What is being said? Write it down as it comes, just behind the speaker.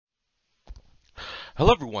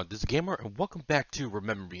Hello everyone, this is Gamer, and welcome back to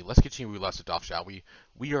Remember Me. Let's continue where we left it off, shall we?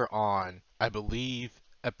 We are on, I believe,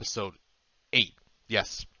 episode 8.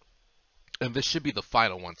 Yes. And this should be the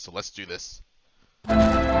final one, so let's do this.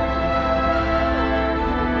 Get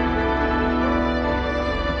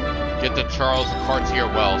the Charles Cartier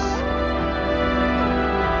Wells.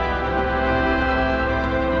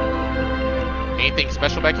 Anything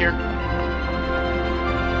special back here?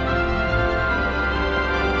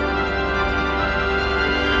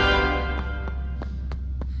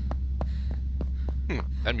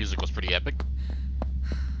 That music was pretty epic.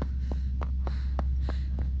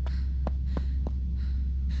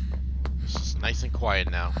 It's just nice and quiet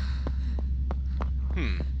now.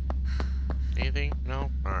 Anything?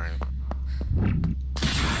 No? Alright.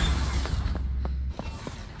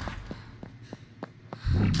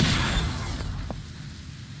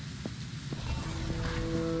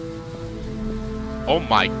 Oh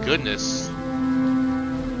my goodness.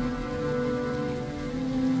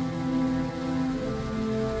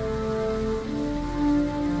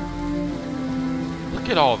 Look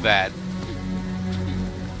at all that.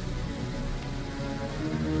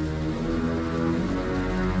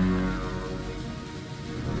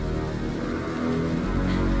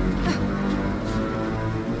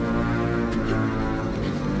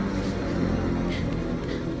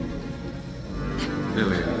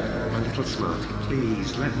 Nilin, my little smarty,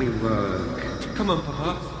 please let me work. Come on,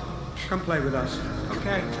 Papa. Come play with us.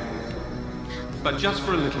 Okay. But just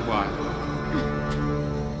for a little while.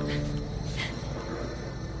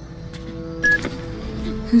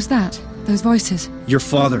 Who's that? Those voices? Your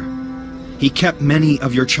father. He kept many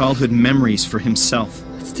of your childhood memories for himself.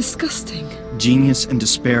 It's disgusting. Genius and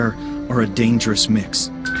despair are a dangerous mix.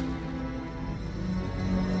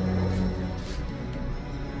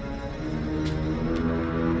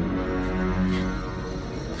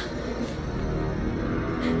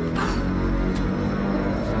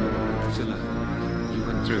 Zilla, you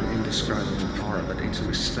went through indescribable horror, but it's a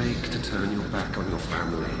mistake to turn your back on your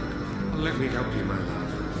family. Well, let me help you, my love.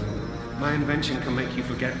 My invention can make you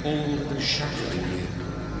forget all that is shattered in you.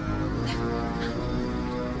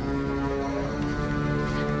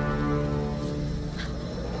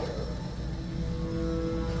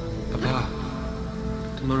 Papa,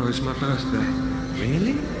 tomorrow is my birthday.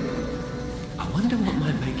 Really? I wonder what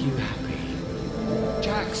might make you happy.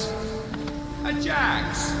 Jax!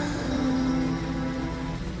 Jax!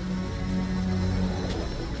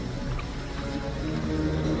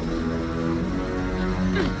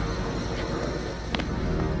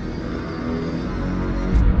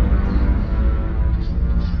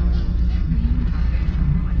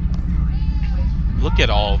 Look at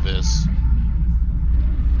all this.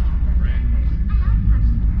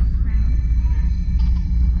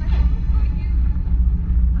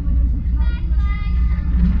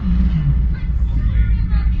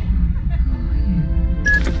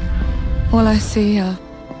 All I see are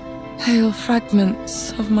pale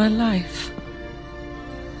fragments of my life.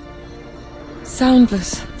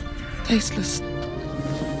 Soundless, tasteless,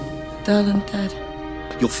 dull and dead.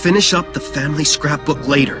 You'll finish up the family scrapbook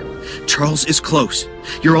later. Charles is close.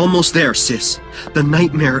 You're almost there, sis. The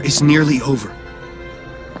nightmare is nearly over.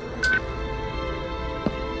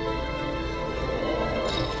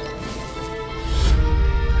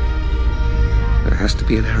 There has to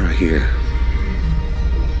be an error here.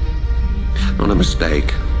 Not a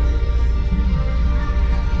mistake.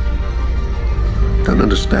 Don't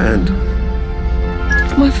understand.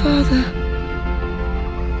 My father.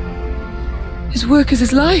 His work is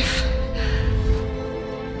his life.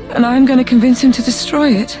 And I'm going to convince him to destroy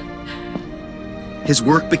it. His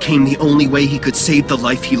work became the only way he could save the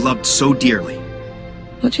life he loved so dearly.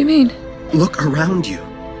 What do you mean? Look around you.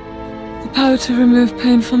 The power to remove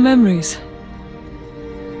painful memories.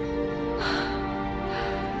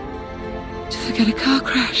 To forget a car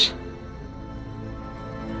crash.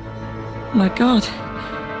 My God.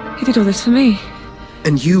 He did all this for me.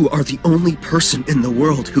 And you are the only person in the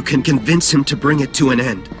world who can convince him to bring it to an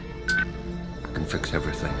end. I can fix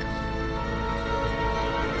everything.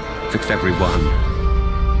 Fix everyone.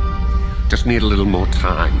 Just need a little more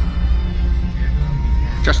time.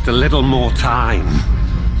 Just a little more time.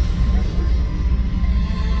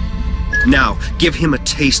 Now, give him a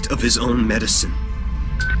taste of his own medicine.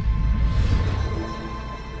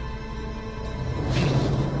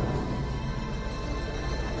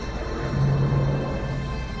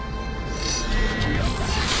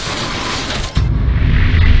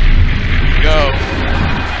 Go.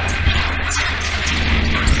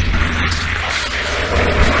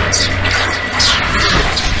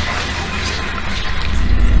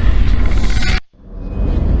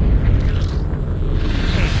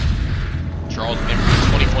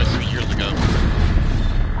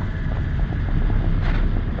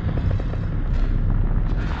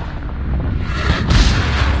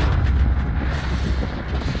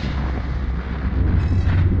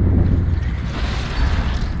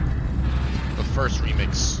 first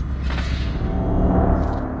remix.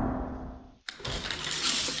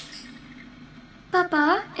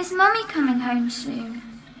 Papa, is Mummy coming home soon?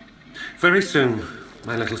 Very soon,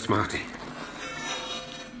 my little smarty.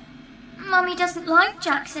 Mummy doesn't like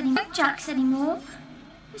Jax anymore.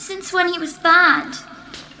 Since when he was bad.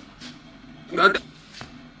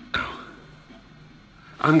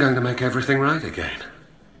 I'm going to make everything right again.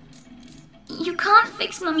 You can't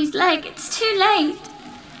fix Mummy's leg, it's too late.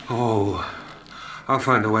 Oh, I'll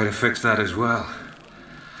find a way to fix that as well.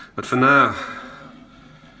 But for now,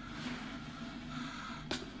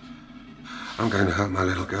 I'm going to help my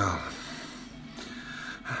little girl.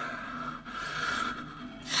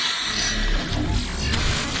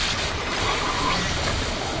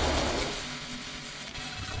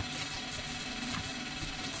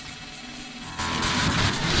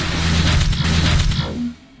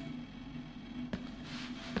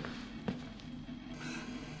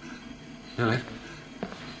 Nilin?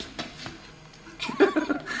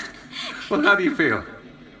 Well, how do you feel?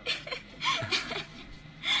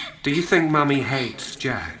 Do you think Mummy hates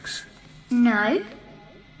Jax? No.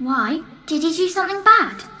 Why? Did he do something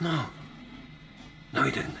bad? No. No,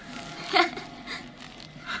 he didn't.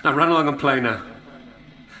 Now run along and play now.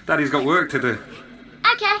 Daddy's got work to do.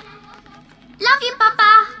 Okay. Love you,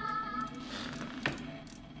 Papa.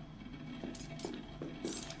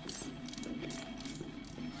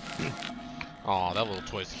 Aw, that little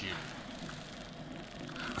toy's cute.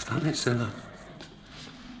 I've done it, Scylla.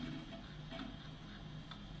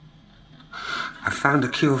 I found a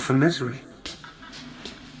cure for misery.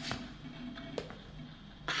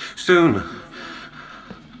 Soon,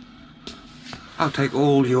 I'll take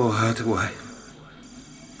all your hurt away,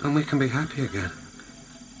 and we can be happy again.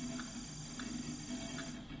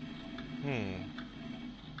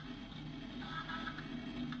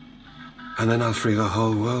 And then I'll free the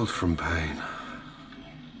whole world from pain.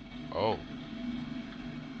 Oh.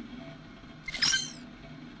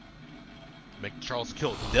 Make Charles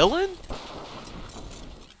kill Nilin?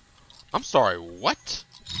 I'm sorry, what?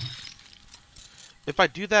 If I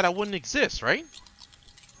do that, I wouldn't exist, right?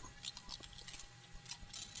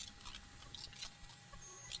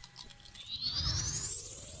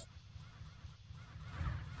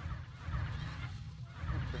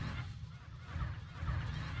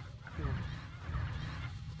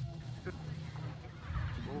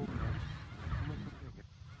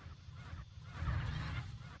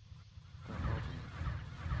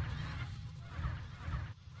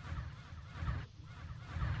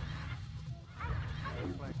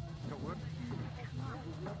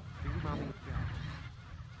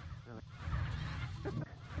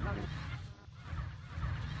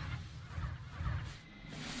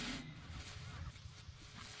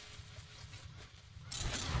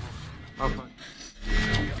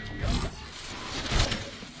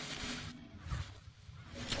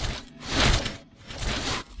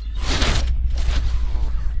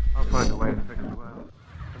 I'll find a way to fix it well.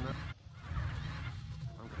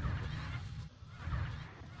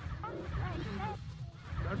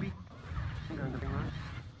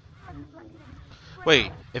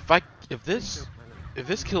 Wait, if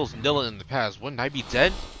this kills Nilin in the past, wouldn't I be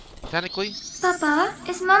dead? Technically? Papa,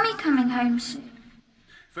 is Mummy coming home soon?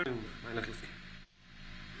 Soon, my little...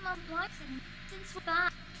 Mum likes him since we're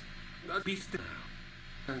back. Be still.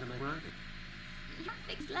 Going to make right. You can't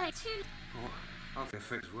fix leg too. Oh, I'll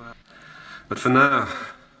fix well. But for now,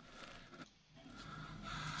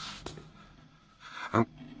 I'm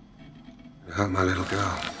gonna help my little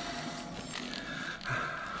girl.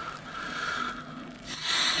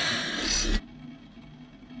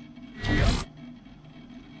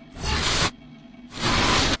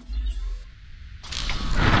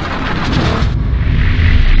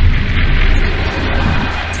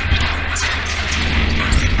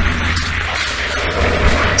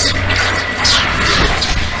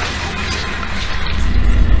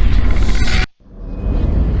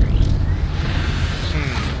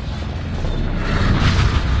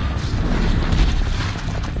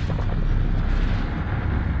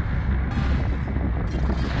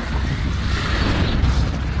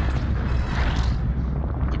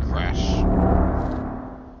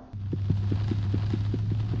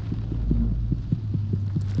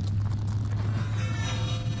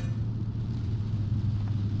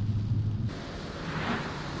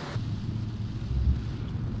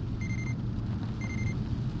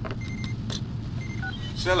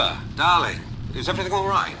 Scylla, darling, is everything all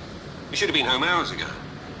right? You should have been home hours ago.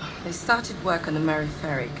 They started work on the Mary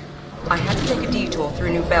Ferrick. I had to take a detour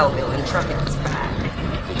through New Belleville and traffic was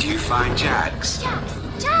bad. Did you find Jax?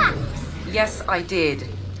 Jax! Yes, I did.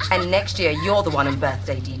 And next year, you're the one in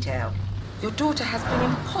birthday detail. Your daughter has been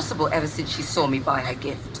impossible ever since she saw me buy her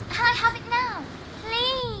gift. Can I have it now?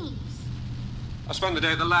 Please. I spent the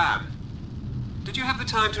day at the lab. Did you have the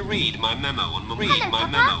time to read my memo on Hello,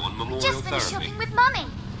 Papa. memorial Just finished therapy? shopping with Mummy.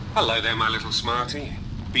 Hello there, my little smarty.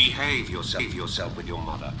 Behave yourself with your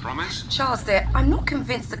mother. Promise? Charles, dear, I'm not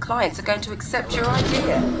convinced the clients are going to accept your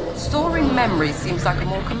idea. Storing memories seems like a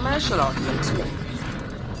more commercial argument to me.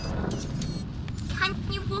 Can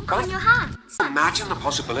you walk on your hands? Imagine the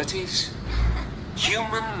possibilities.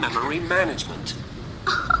 Human memory management.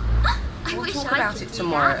 I We'll wish talk I about could it do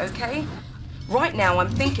tomorrow, that. okay? Right now, I'm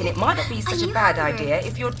thinking it might not be such a you bad hungry? idea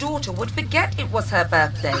if your daughter would forget it was her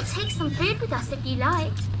birthday. I'll take some food with us if you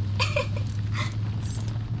like.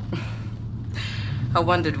 I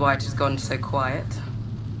wondered why it has gone so quiet.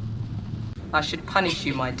 I should punish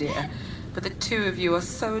you, my dear, but the two of you are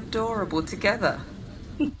so adorable together.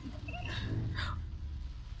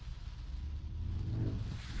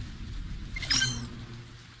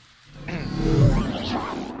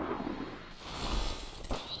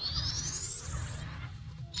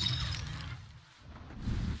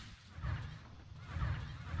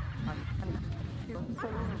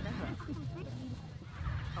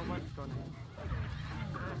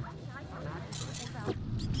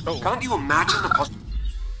 Oh, Can't you imagine the possibilities?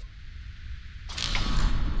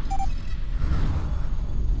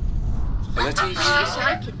 I wish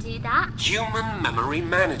I could do that. Human memory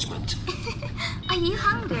management. Are you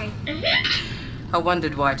hungry? I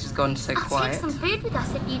wondered why it has gone so I'll quiet. take some food with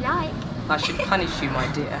us if you like. I should punish you,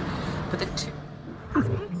 my dear, but the two... I'll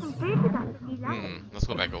take some food with us if you like. let's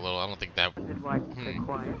go back a little. I don't think that. Why it is so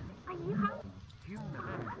quiet. Are you hungry?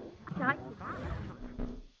 Shall I do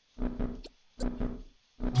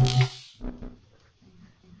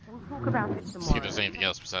We'll talk about it See if tomorrow. there's anything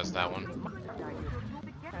else besides that one.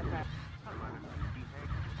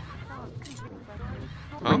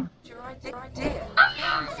 Huh? Your idea.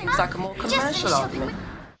 Seems like a more Just commercial finished shopping argument.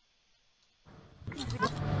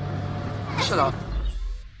 Commercial argument.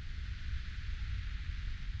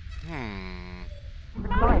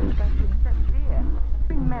 Clients going to accept dear.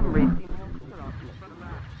 Bring memories in your commercial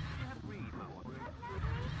argument.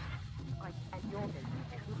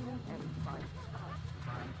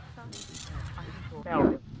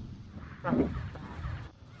 Oh,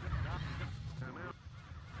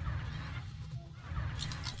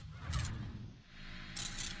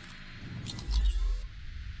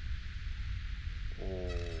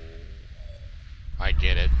 I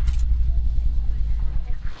get it.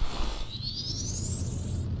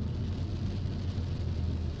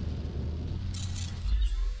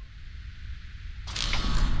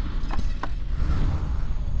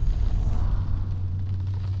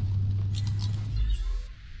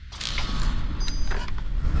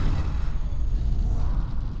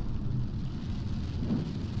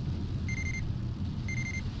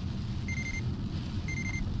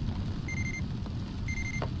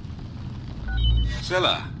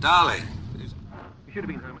 Zilla, darling. You should have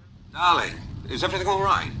been home. Darling, is everything all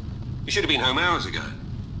right? You should have been home hours ago.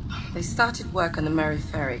 They started work on the Mary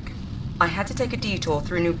Ferrick. I had to take a detour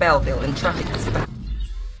through New Belleville and traffic was bad.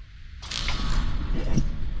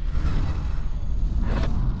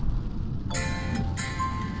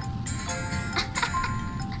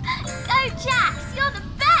 Go, Jax! You're the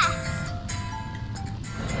best!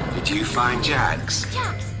 Did you find Jax?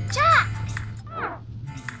 Jax! Jax!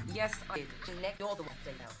 Yes, I did. Jeanette, you're the one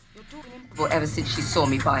now. You're doing impossible ever since she saw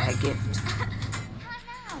me buy her gift.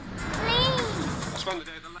 Please! I spent the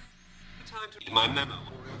day at the lab. The time to read my memo.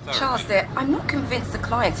 Therapy. Charles, dear, I'm not convinced the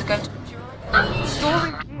clients are going to...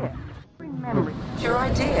 Storing dear. Bring memories. Your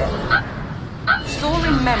idea.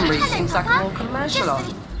 Storing memories Hello, seems like a Papa. more commercial Just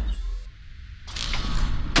argument.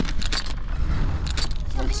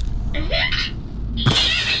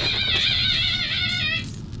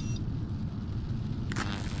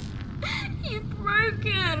 You're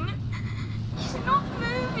broken. He's not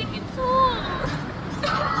moving at all.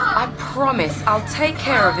 I promise I'll take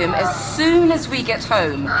care of him as soon as we get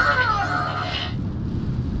home.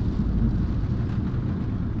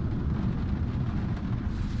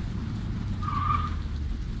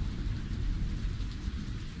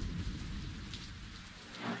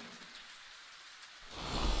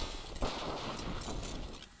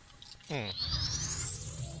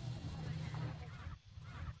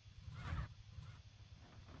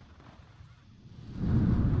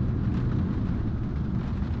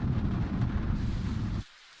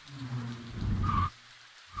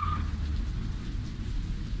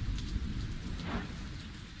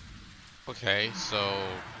 Okay, so...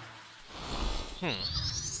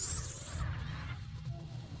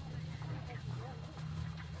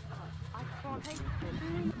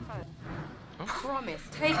 Promise,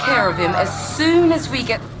 take care of him as soon as we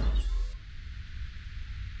get...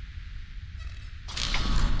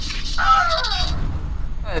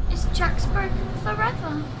 Is Jack's broken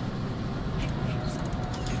forever?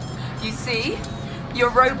 You see? Your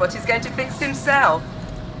robot is going to fix himself.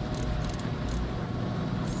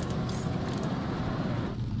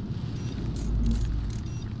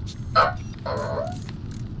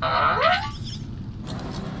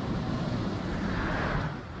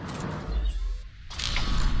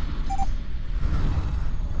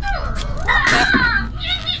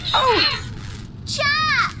 Oh!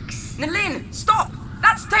 Jax! Nilin, stop!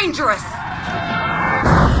 That's dangerous!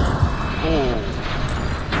 Oh.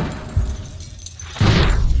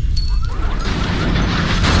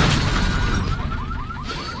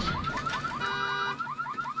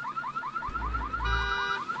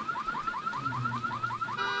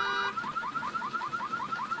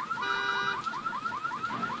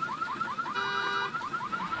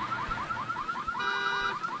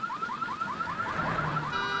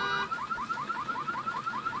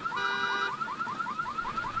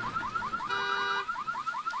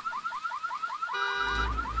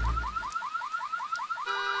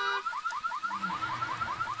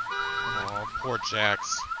 Poor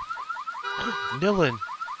Jax. Nilin.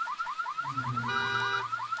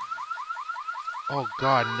 Oh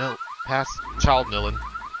god, no. Pass child Nilin.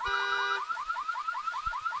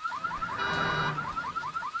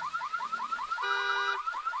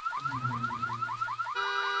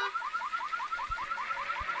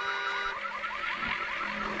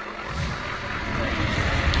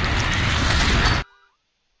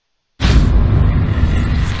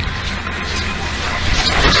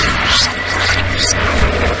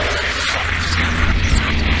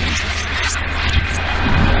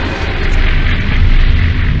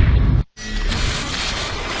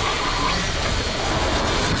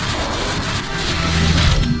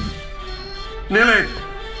 Nilin!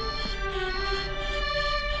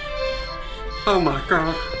 Oh my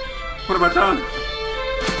god. What have I done?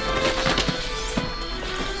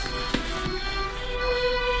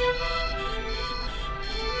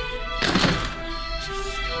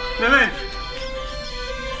 Nilin!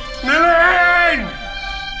 Nilin!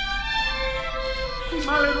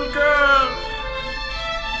 My little girl!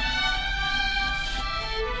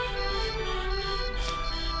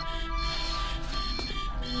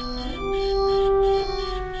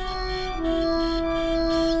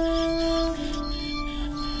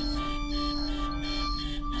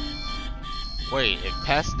 Wait, if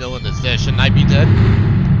past Nilin is dead, shouldn't I be dead?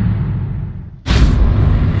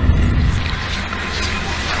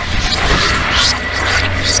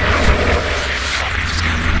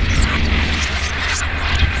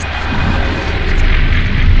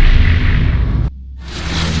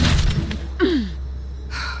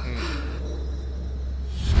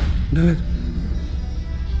 Nilin.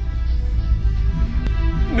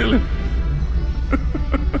 Nilin.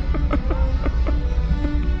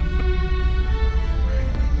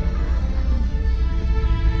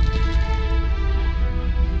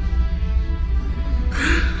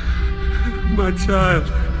 My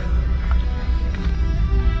child.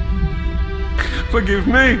 Forgive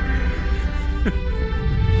me.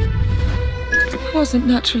 I wasn't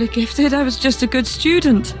naturally gifted, I was just a good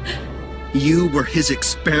student. You were his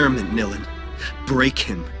experiment, Nilin. Break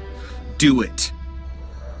him. Do it.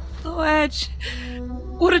 Oh, Edge.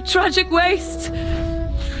 What a tragic waste.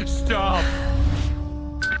 Stop.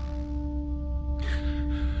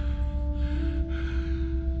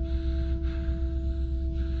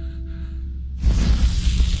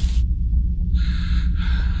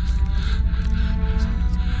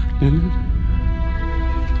 Nilin?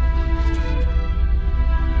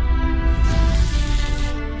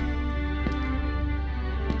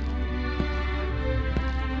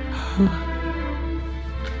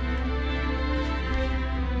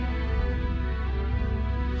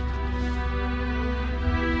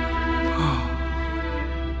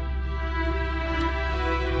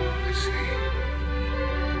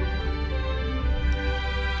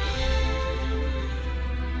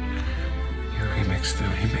 The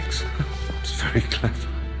remix. It's very clever.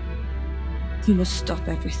 You must stop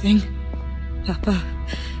everything. Papa.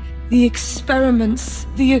 The experiments,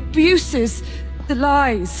 the abuses, the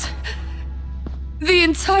lies. The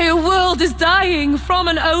entire world is dying from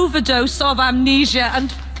an overdose of amnesia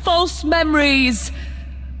and false memories.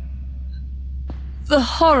 The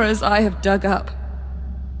horrors I have dug up.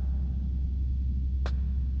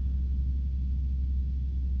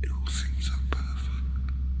 It all seems so perfect.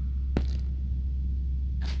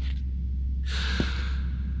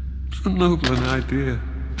 So noble an idea.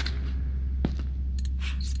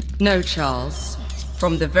 No, Charles.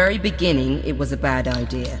 From the very beginning, it was a bad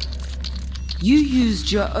idea. You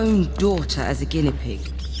used your own daughter as a guinea pig.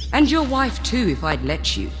 And your wife too, if I'd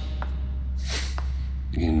let you.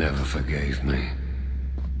 You never forgave me.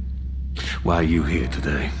 Why are you here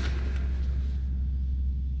today?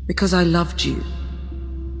 Because I loved you.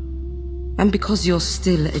 And because you're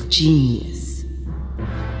still a genius.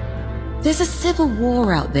 There's a civil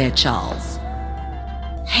war out there, Charles.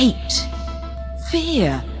 Hate.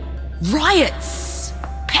 Fear. Riots.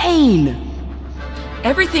 Pain.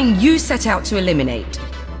 Everything you set out to eliminate.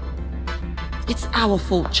 It's our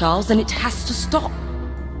fault, Charles, and it has to stop.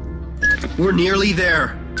 We're nearly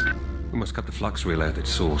there. We must cut the flux relay at its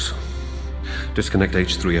source. Disconnect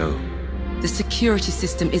H3O. The security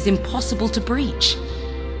system is impossible to breach.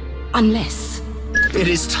 Unless... It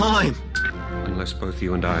is time. Unless both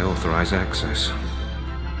you and I authorize access.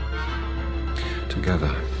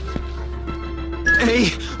 Together.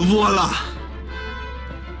 Et voila!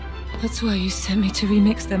 That's why you sent me to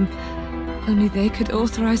remix them. Only they could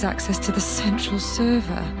authorize access to the central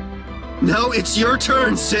server. Now it's your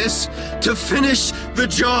turn, sis, to finish the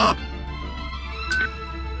job!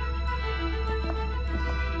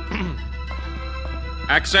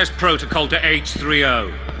 Access protocol to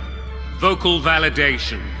H3O. Vocal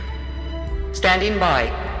validation. Standing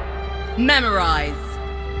by. Memorize.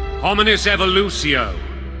 Hominis evolutio.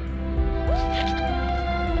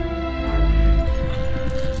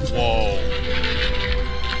 Whoa.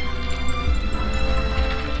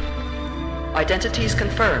 Identities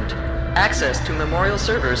confirmed. Access to memorial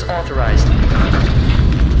servers authorized.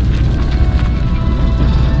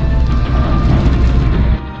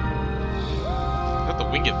 Got the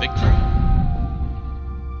winged victory.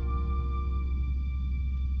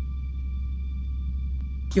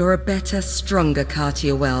 You're a better, stronger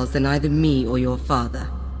Cartier Wells than either me or your father.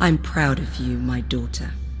 I'm proud of you, my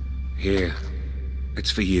daughter. Here. It's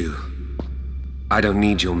for you. I don't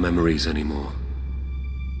need your memories anymore.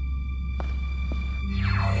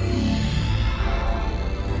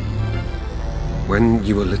 When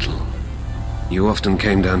you were little, you often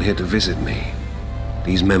came down here to visit me.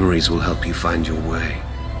 These memories will help you find your way.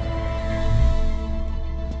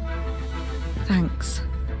 Thanks,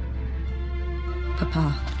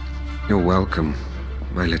 Papa. You're welcome,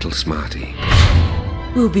 my little smarty.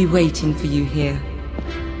 We'll be waiting for you here.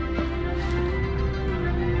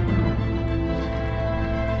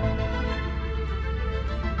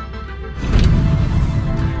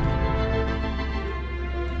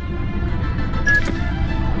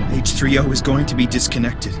 H3O is going to be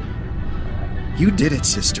disconnected. You did it,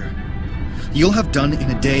 sister. You'll have done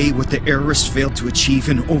in a day what the errorists failed to achieve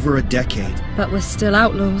in over a decade. But we're still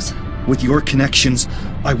outlaws. With your connections,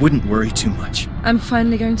 I wouldn't worry too much. I'm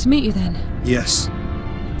finally going to meet you then. Yes.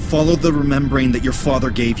 Follow the remembrane that your father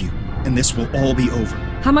gave you, and this will all be over.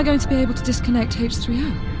 How am I going to be able to disconnect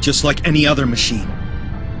H3O? Just like any other machine.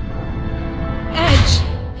 Edge!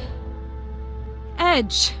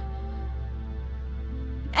 Edge!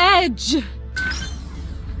 Edge!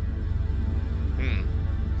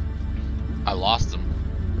 I lost him.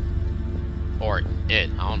 Or it.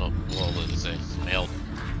 I don't know what does it say.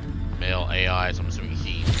 Male AI, so I'm assuming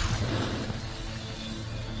he.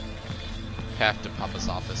 Path to Papa's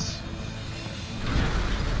office.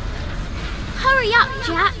 Hurry up,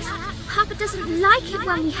 Jax! Papa doesn't like it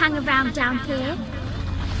when we hang around down here.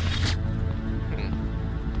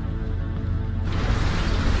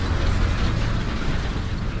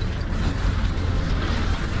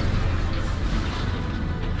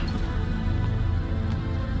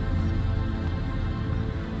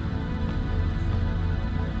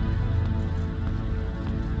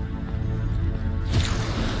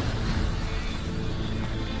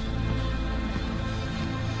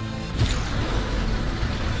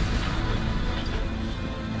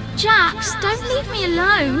 Jax, don't leave me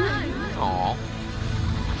alone. Aww.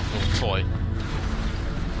 Little toy.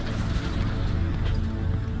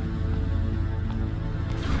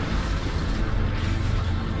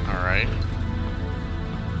 Alright.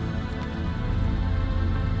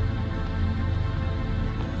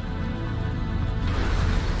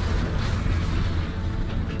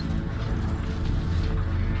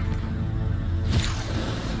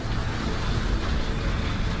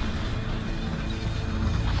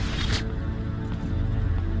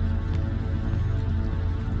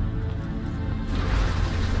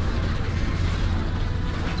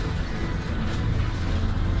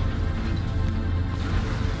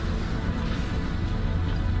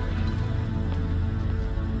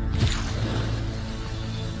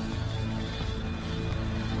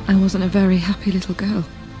 I wasn't a very happy little girl.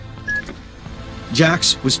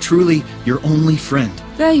 Jax was truly your only friend.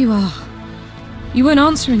 There you are. You weren't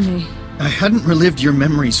answering me. I hadn't relived your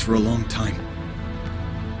memories for a long time.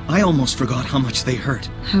 I almost forgot how much they hurt.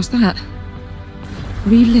 How's that?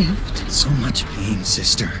 Relived? So much pain,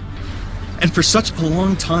 sister. And for such a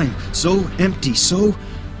long time. So empty, so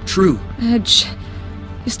true. Edge,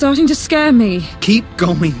 you're starting to scare me. Keep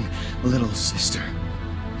going, little sister.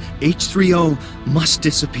 H3O must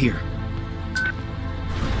disappear.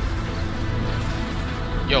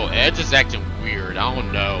 Yo, Edge is acting weird. I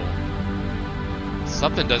don't know.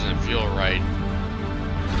 Something doesn't feel right.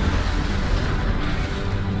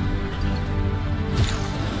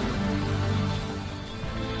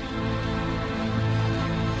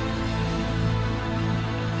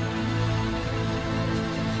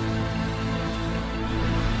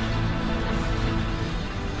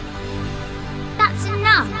 That's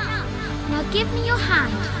enough. Now give me your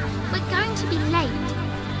hand. We're going to be late.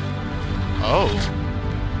 Oh.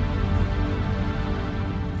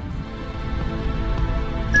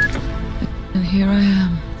 And here I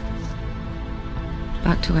am.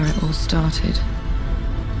 Back to where it all started.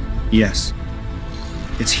 Yes.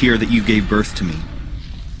 It's here that you gave birth to me.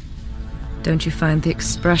 Don't you find the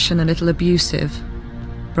expression a little abusive,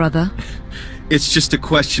 brother? It's just a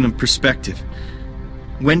question of perspective.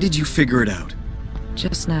 When did you figure it out?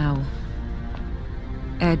 Just now.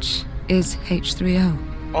 Edge is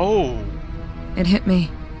H3O. Oh. It hit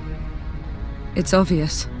me. It's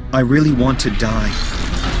obvious. I really want to die.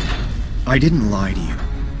 I didn't lie to you.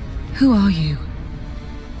 Who are you?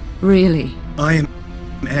 Really? I am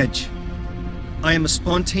Edge. I am a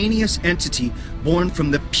spontaneous entity born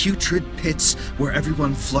from the putrid pits where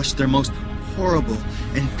everyone flushed their most horrible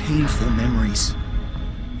and painful memories.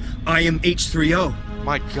 I am H3O.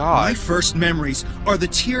 My God. My first memories are the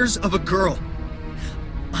tears of a girl.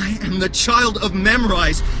 I am the child of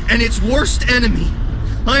Memorize and its worst enemy.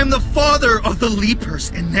 I am the father of the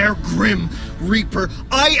Leapers and their grim Reaper.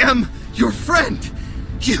 I am your friend.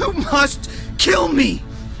 You must kill me.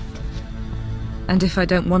 And if I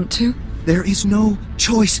don't want to? There is no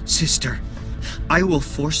choice, sister. I will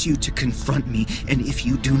force you to confront me, and if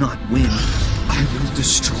you do not win, I will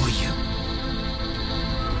destroy you.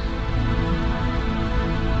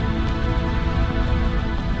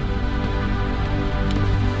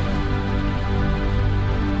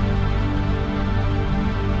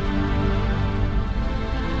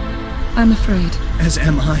 I'm afraid. As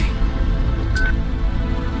am I.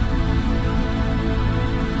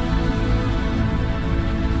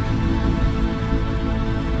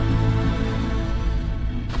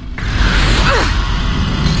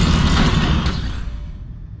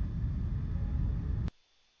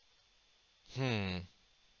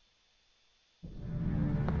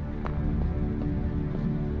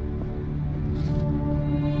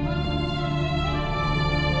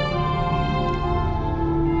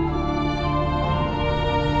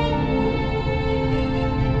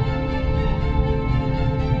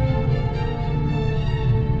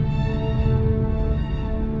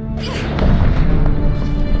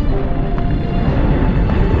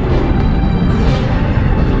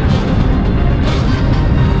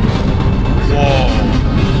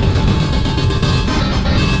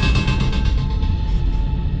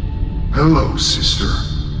 Hello, sister.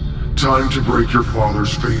 Time to break your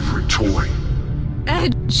father's favorite toy.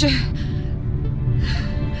 Edge!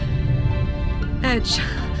 Edge,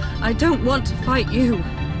 I don't want to fight you.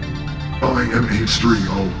 I am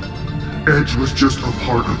H3O. Edge was just a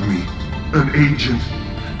part of me. An agent.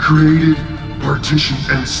 Created, partitioned,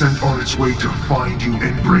 and sent on its way to find you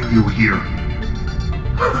and bring you here.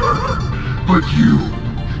 But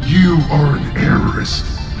you are an heiress.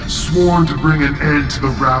 Sworn to bring an end to the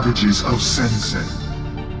ravages of Sensen.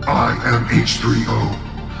 I am H3O.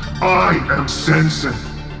 I am Sensen.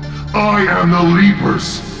 I am the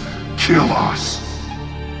Leapers. Kill us.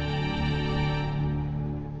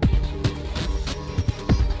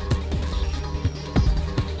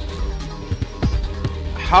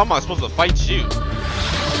 How am I supposed to fight you?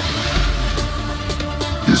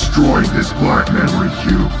 Destroy this black memory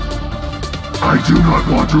cube. I do not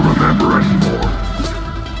want to remember anymore.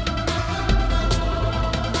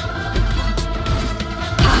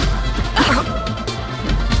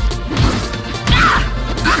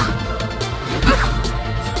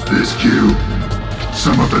 This cube,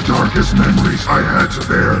 some of the darkest memories I had to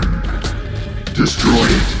bear. Destroy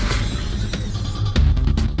it.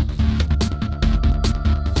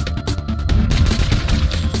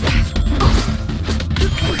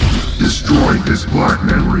 Destroy this black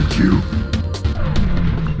memory cube.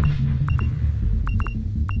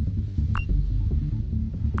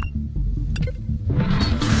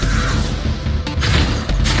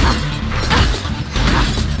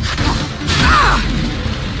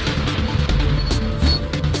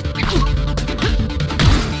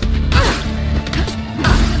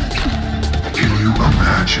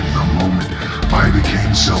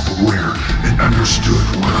 became self-aware and understood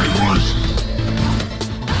what I was.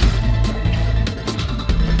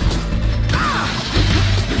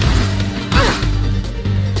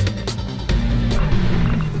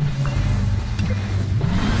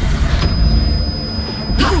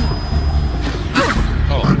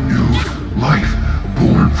 A new life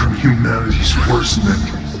born from humanity's worst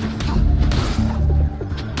memories.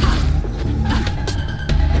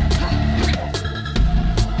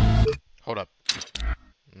 Hold up.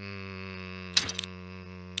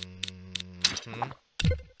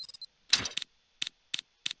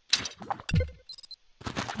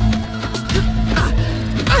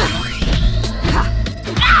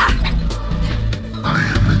 I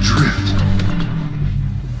am the drift.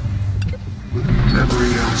 With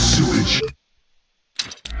memory and sewage.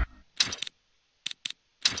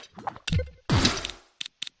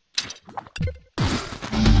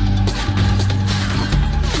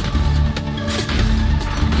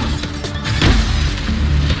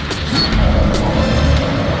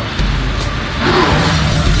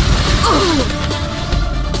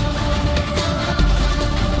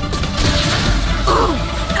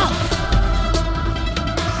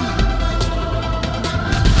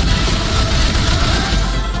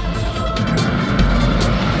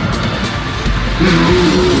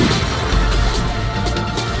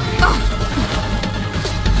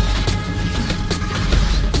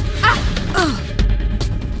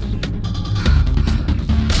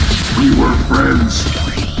 We were friends.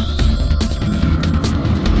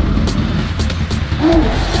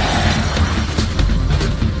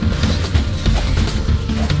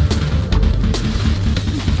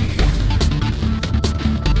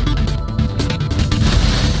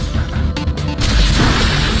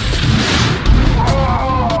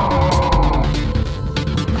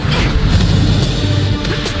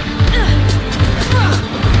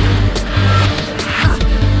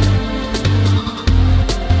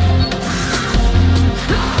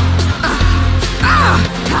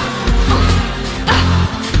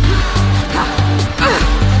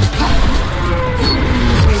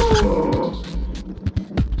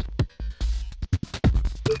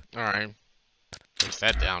 Alright. Place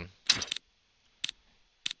that down.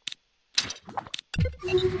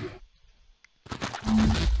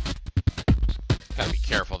 Gotta be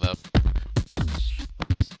careful though.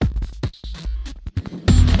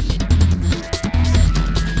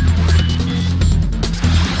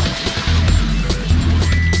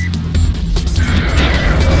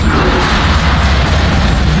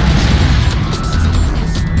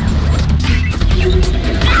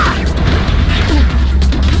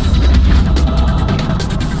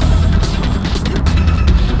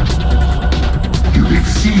 You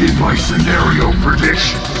exceeded my scenario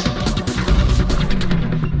predictions.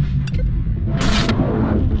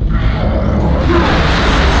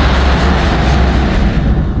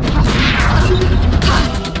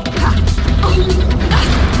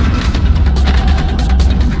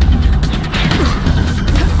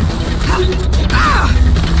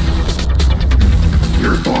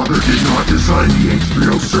 Your father did not design the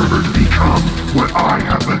H3O server to become what I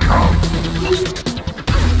have become.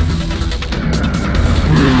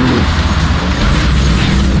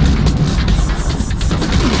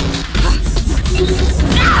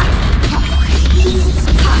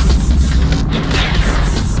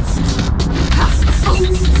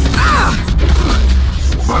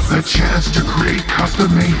 But the chance to create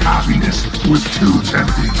custom-made happiness was too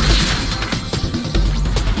tempting.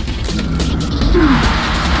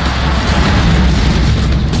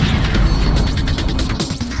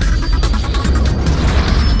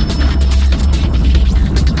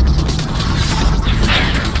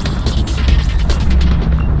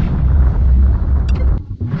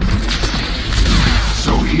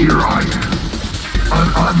 So here I am, an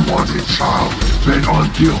unwanted child bent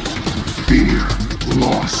on guilt, fear,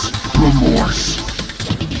 loss, remorse.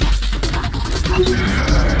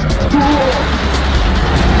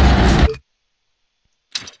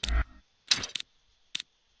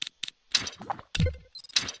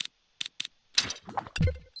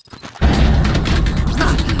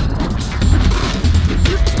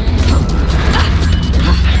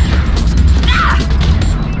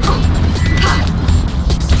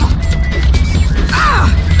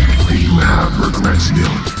 You have regrets,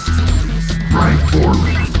 Nilin.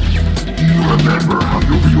 Rightfully. Do you remember how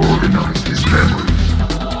you reorganized his memories?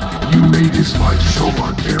 You made his life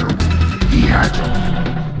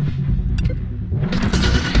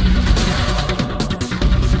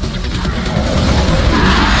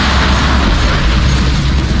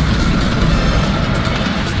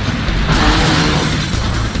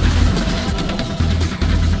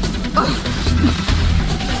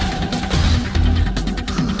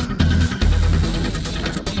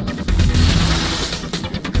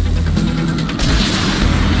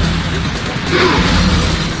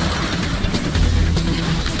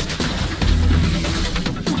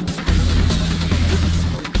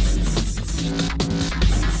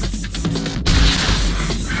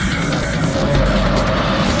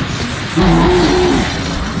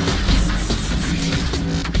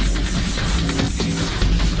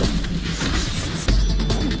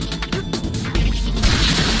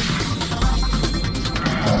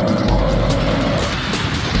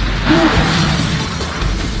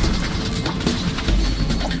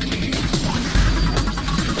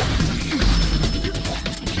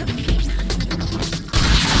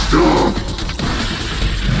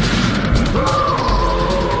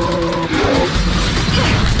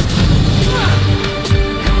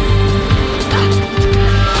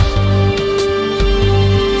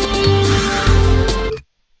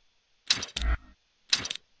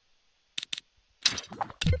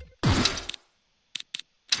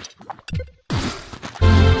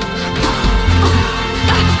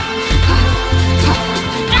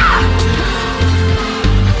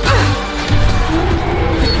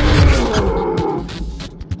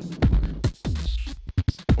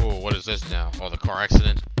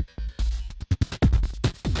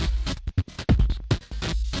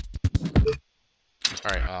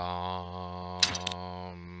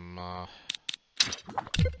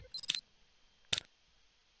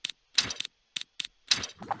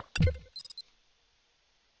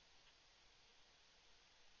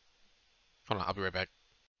I'll be right back.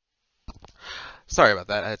 Sorry about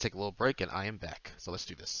that. I had to take a little break, and I am back. So let's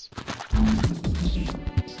do this.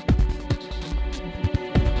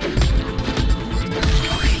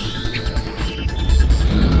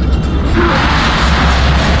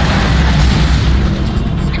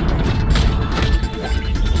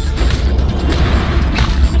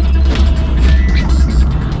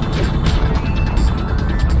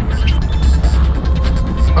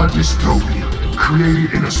 A dystopia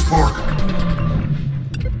created in a spark.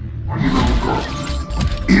 You little girl,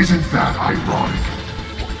 isn't that ironic?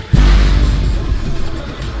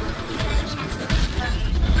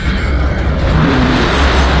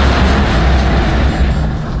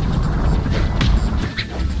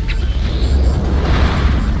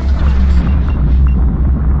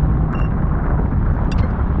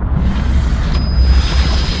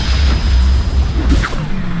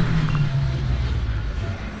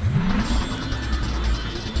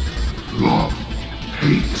 Love,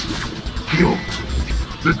 hate, guilt,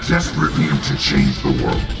 the desperate need to change the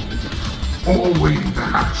world. All waiting to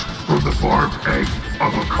hatch from the barbed egg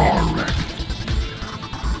of a car wreck.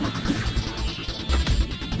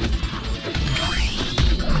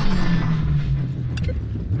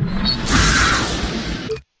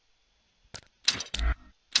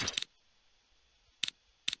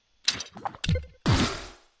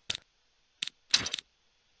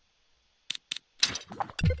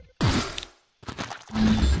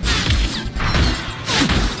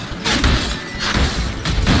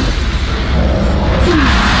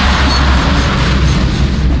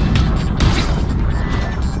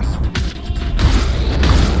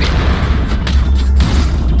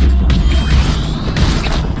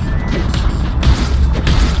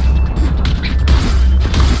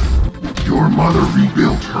 Your mother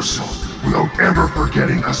rebuilt herself without ever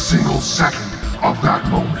forgetting a single second of that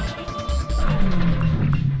moment.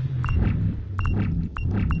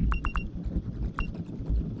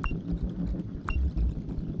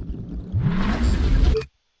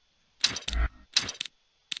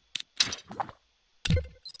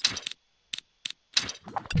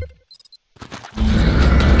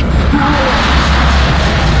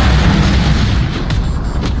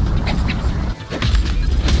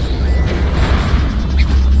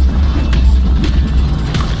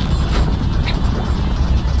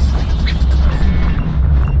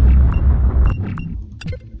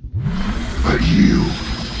 But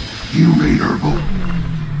you made her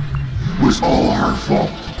believe it was all her fault.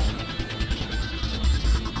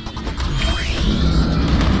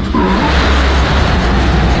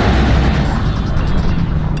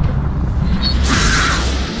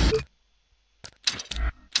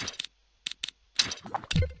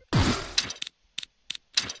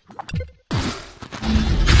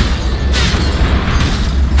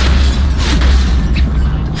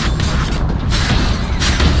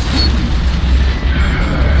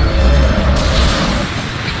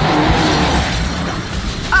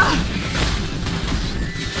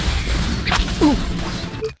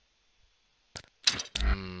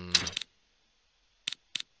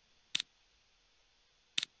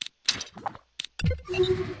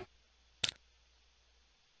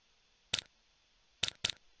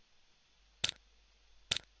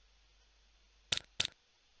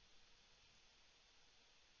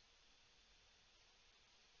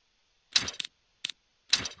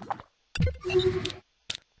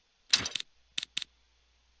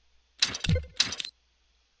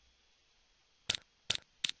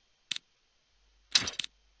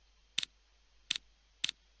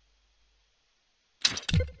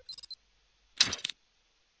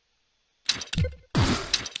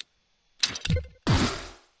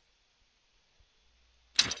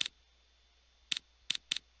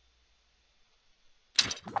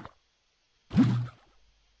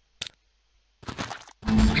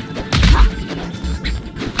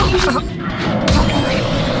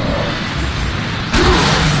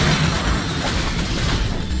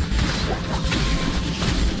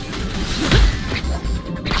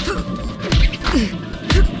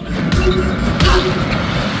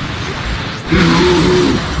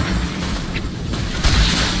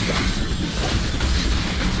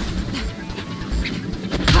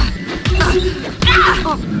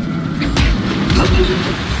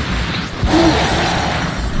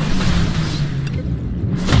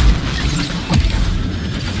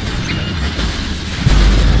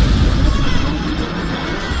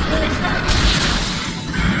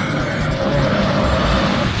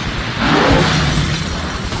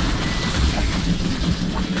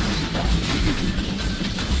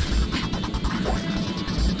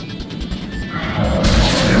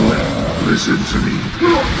 Listen to me.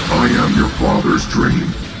 I am your father's dream.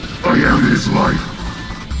 I am his life.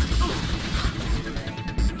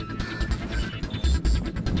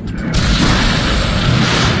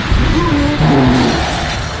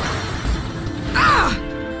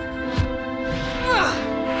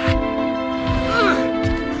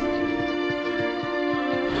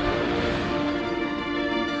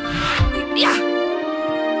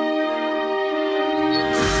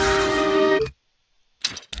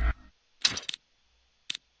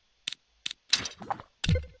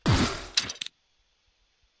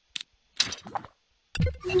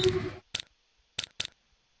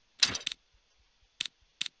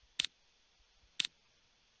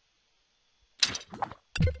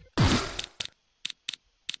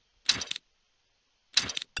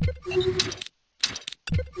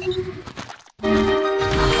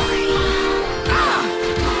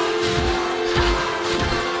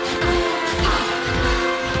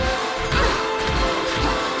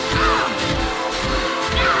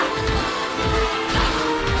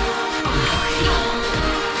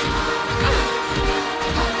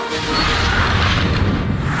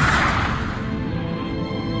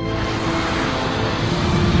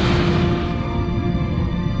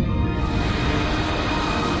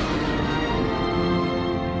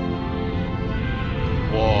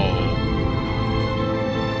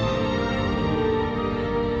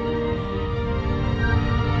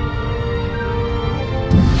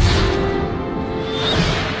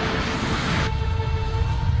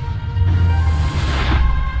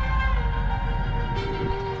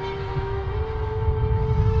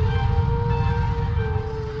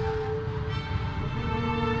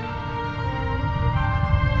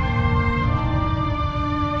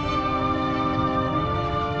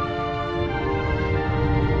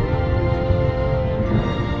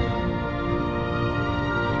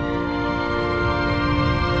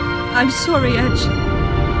 I'm sorry, Edge.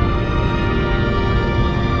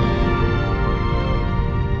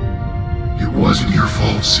 It wasn't your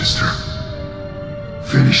fault, sister.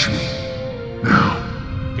 Finish me. Now.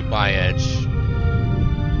 Goodbye, Edge.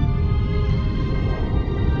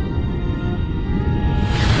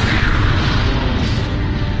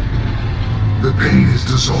 The pain is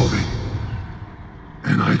dissolving,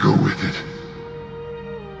 and I go with it.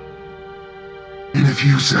 In a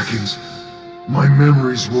few seconds, my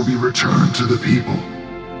memories will be returned to the people.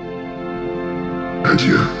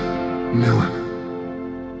 Adieu, Nilin.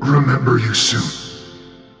 Remember you soon.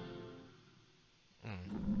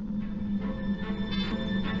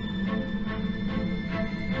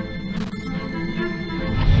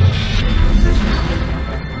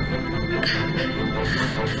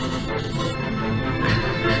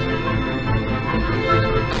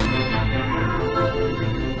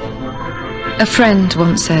 A friend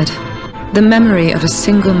once said, "The memory of a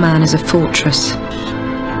single man is a fortress,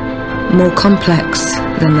 more complex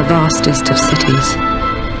than the vastest of cities."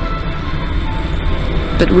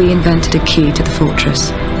 But we invented a key to the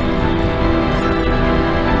fortress.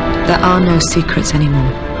 There are no secrets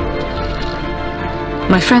anymore.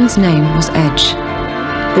 My friend's name was Edge.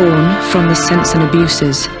 Born from the sense and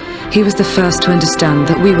abuses, he was the first to understand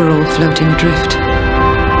that we were all floating adrift.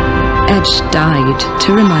 Edge died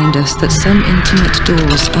to remind us that some intimate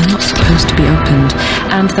doors are not supposed to be opened,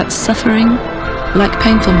 and that suffering, like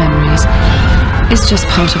painful memories, is just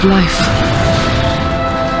part of life.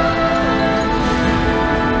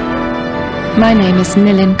 My name is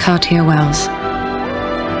Nilin Cartier-Wells.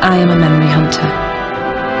 I am a memory hunter.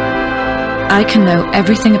 I can know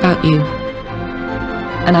everything about you,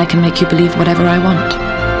 and I can make you believe whatever I want.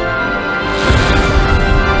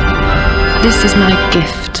 This is my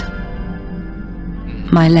gift.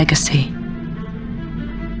 My legacy.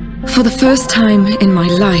 For the first time in my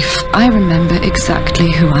life, I remember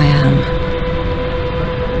exactly who I am.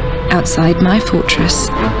 Outside my fortress,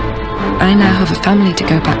 I now have a family to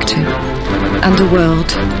go back to, and a world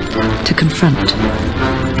to confront.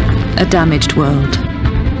 A damaged world.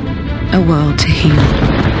 A world to heal.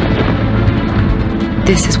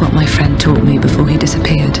 This is what my friend taught me before he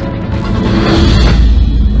disappeared.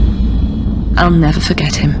 I'll never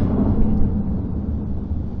forget him.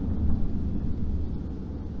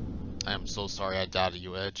 I am so sorry I doubted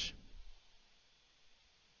you, Edge.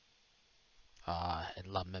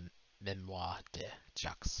 La Mémoire de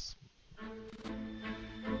Jax.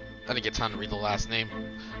 I didn't get time to read the last name.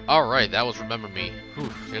 Alright, that was Remember Me. Whew,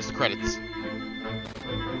 here's the credits.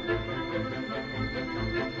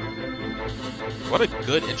 What a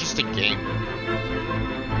good, interesting game.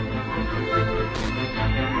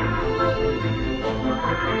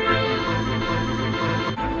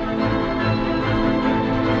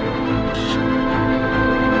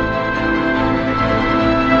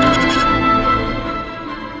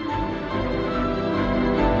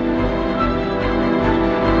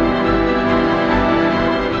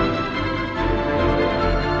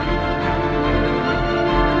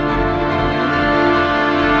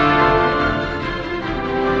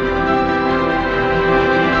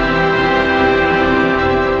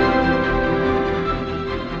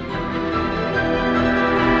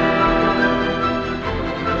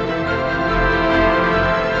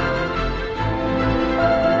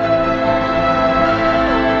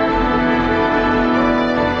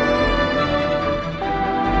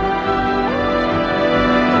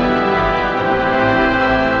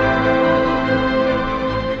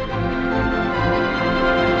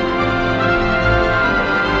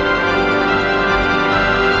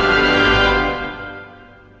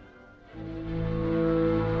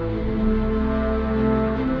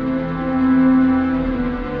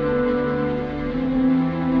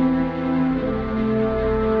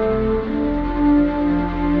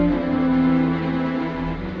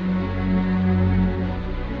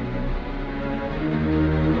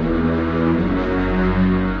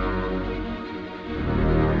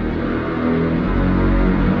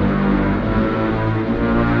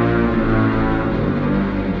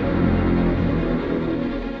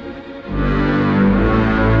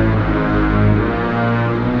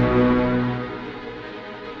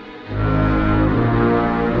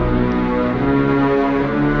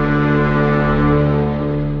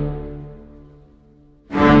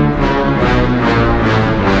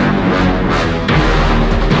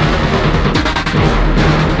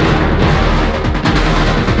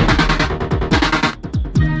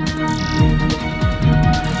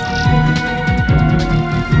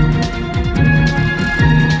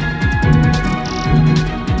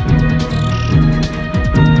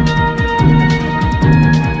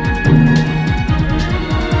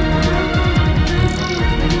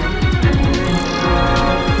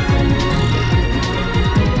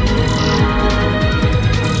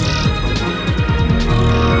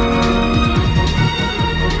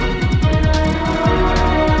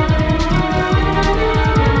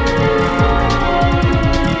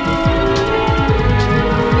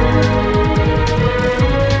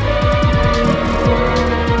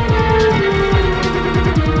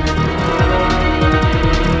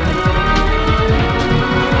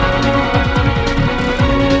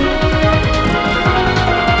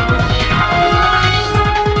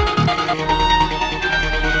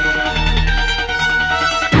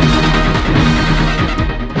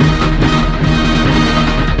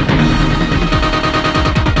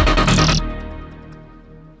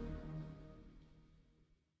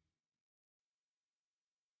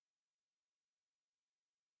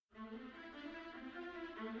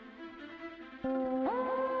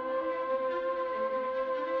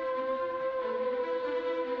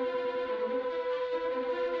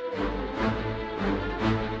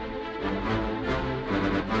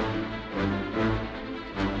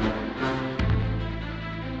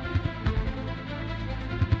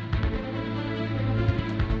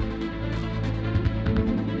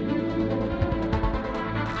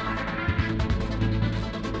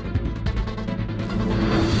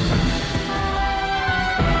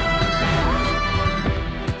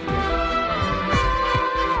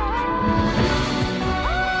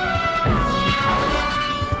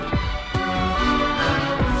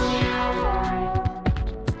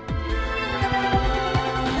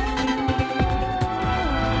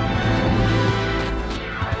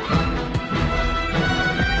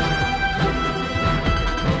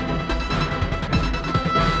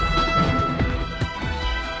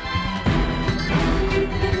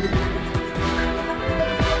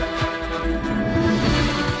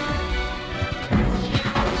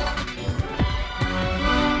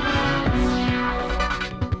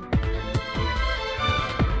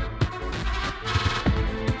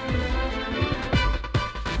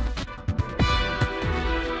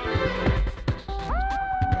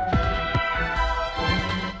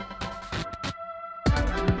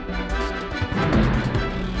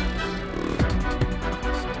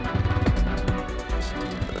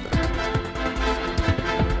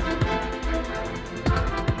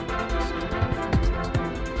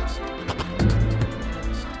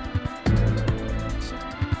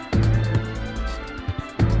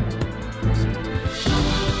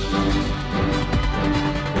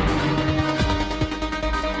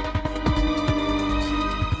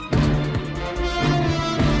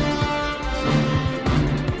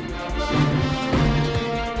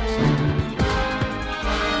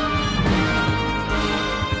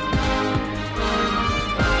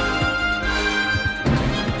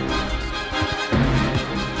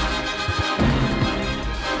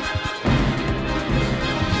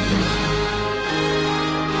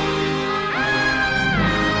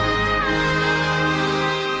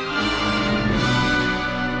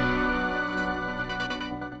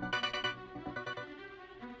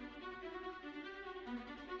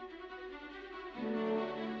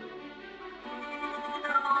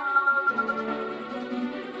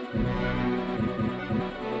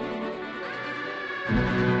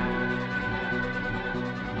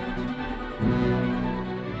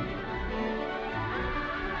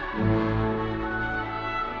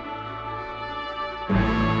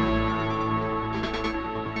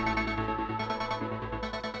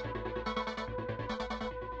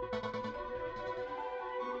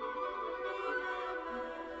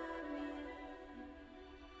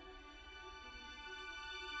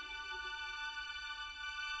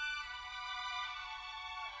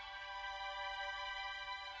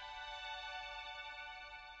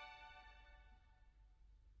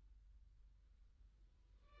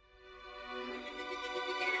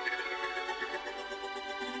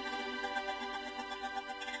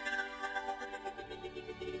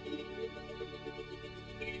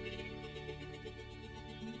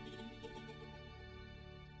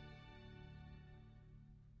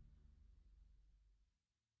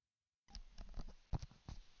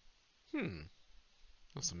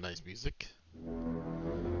 That's some nice music.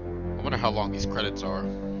 I wonder how long these credits are.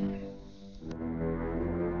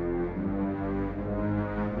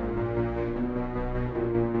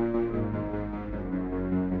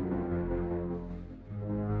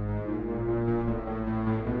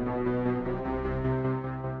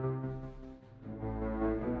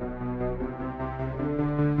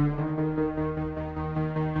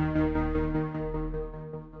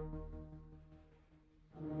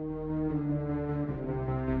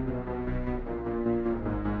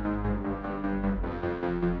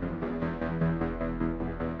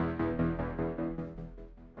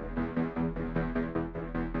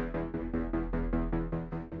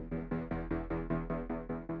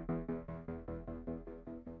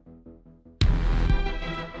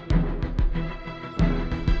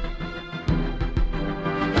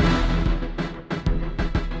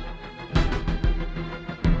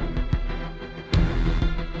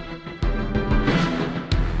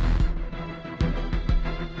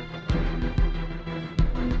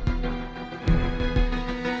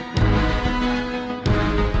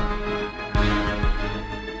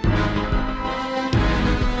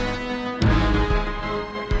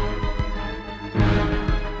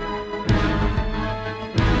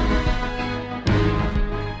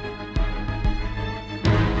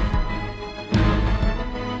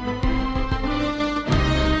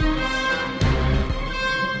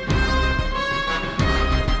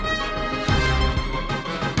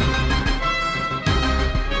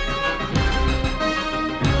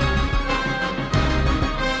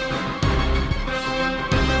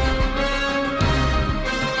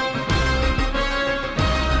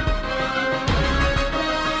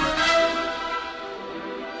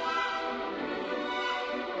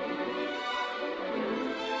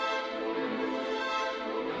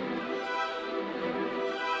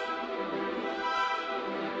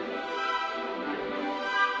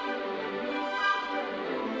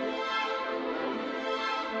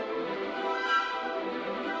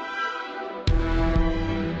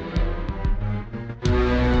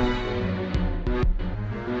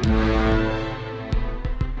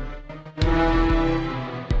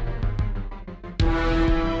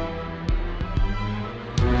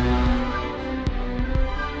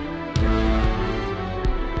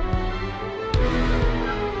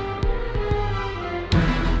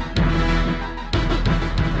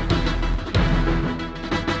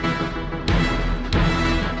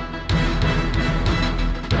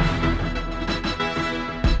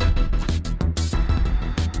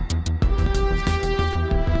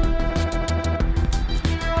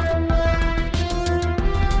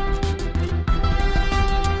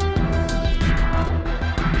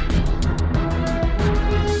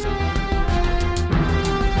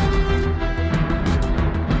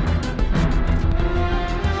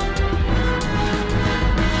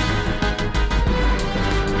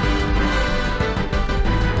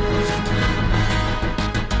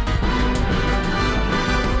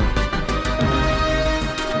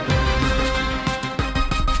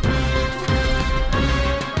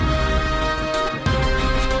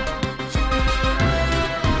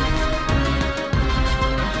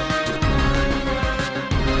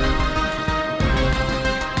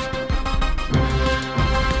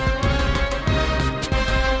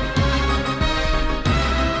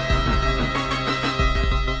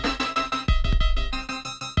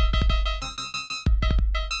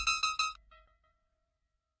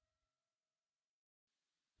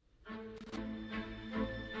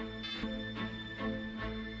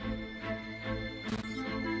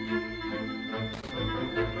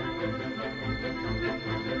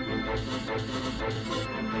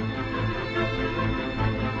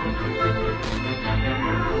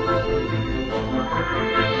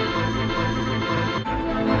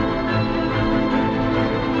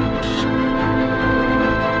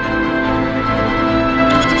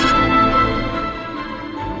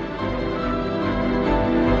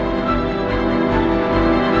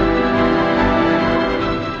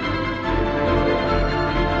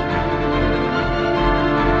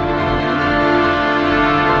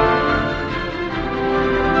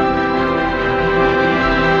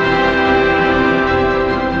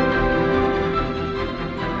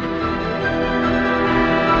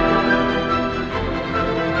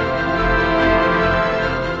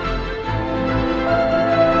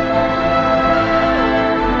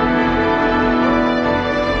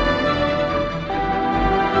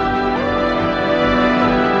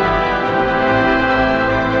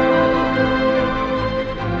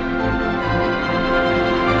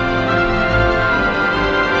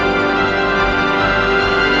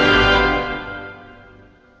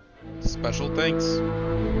 Special thanks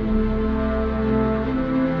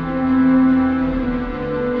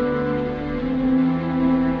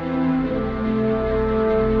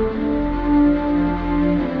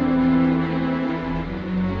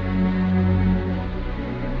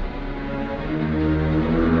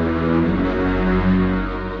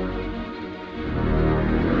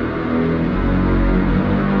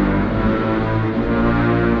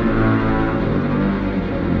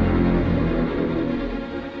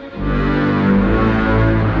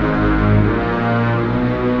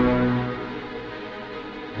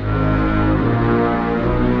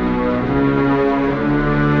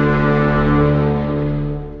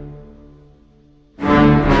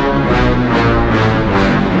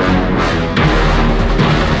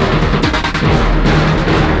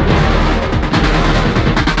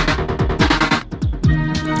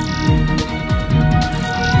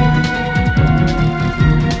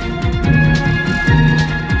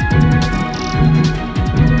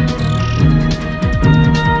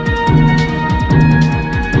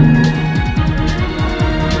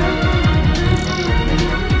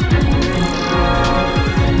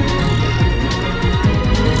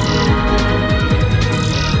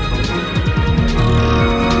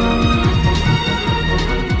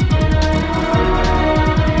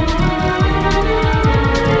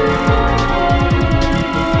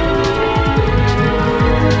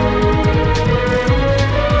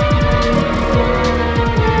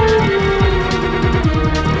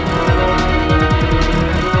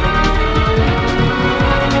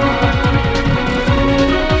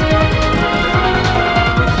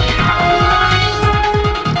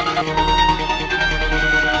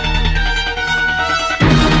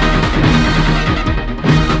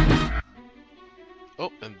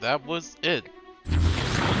And that was it. It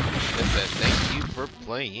said thank you for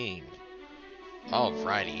playing.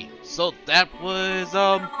 Alrighty. So that was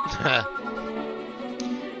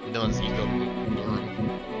Nilin's ego room.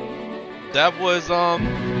 That was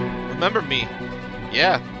Remember Me.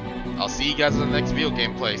 Yeah. I'll see you guys in the next video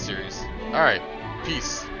gameplay series. Alright.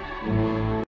 Peace.